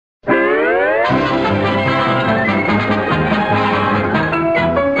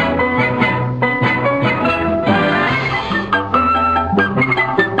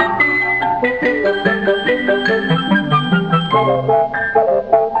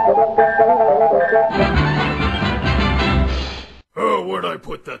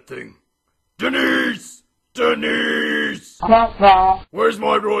quit that thing. Denise! Denise! Where's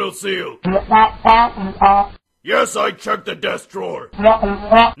my royal seal? Yes, I checked the desk drawer.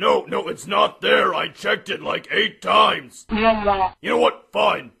 No, it's not there. I checked it like 8 times. You know what?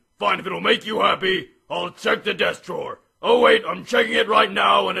 Fine. Fine, if it'll make you happy, I'll check the desk drawer. Oh wait, I'm checking it right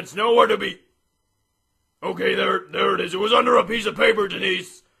now and it's nowhere to be... Okay, there it is. It was under a piece of paper,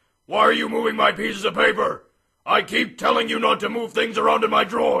 Denise. Why are you moving my pieces of paper? I keep telling you not to move things around in my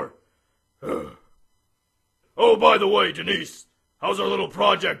drawer. Oh, by the way, Denise, how's our little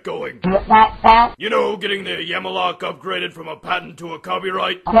project going? You know, getting the Yemma lock upgraded from a patent to a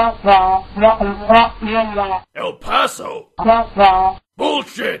copyright? El Paso?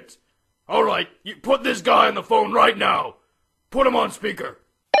 Bullshit! Alright, you put this guy on the phone right now. Put him on speaker.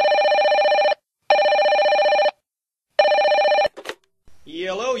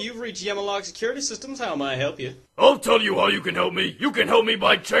 Hello, you've reached Yemma Security Systems. How may I help you? I'll tell you how you can help me. You can help me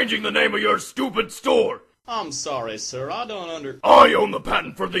by changing the name of your stupid store. I'm sorry, sir. I don't I own the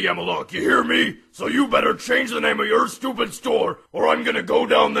patent for the Yemma lock, you hear me? So you better change the name of your stupid store, or I'm gonna go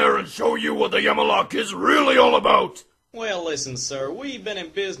down there and show you what the Yemma lock is really all about. Well, listen, sir. We've been in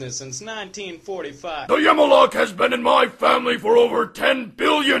business since 1945. The Yemma lock has been in my family for over 10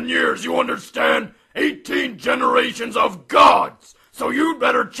 billion years, you understand? 18 generations of gods. So you'd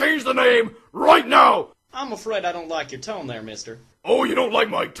better change the name right now! I'm afraid I don't like your tone there, mister. Oh, you don't like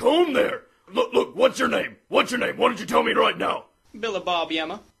my tone there? Look, what's your name? What's your name? Why don't you tell me right now? Billy Bob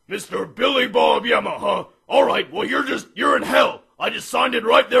Yemma. Mr. Billy Bob Yemma, huh? Alright, well you're in hell. I just signed it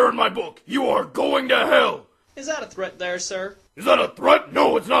right there in my book. You are going to hell. Is that a threat there, sir? Is that a threat?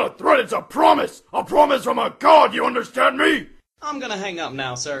 No, it's not a threat, it's a promise! A promise from a god, you understand me? I'm gonna hang up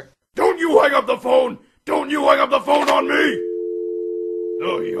now, sir. Don't you hang up the phone! Don't you hang up the phone on me!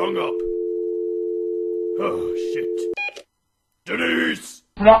 Oh, he hung up. Oh, shit. Denise!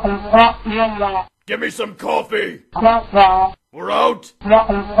 Give me some coffee! We're out?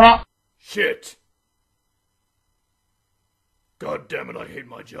 Shit. God damn it, I hate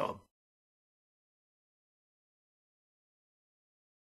my job.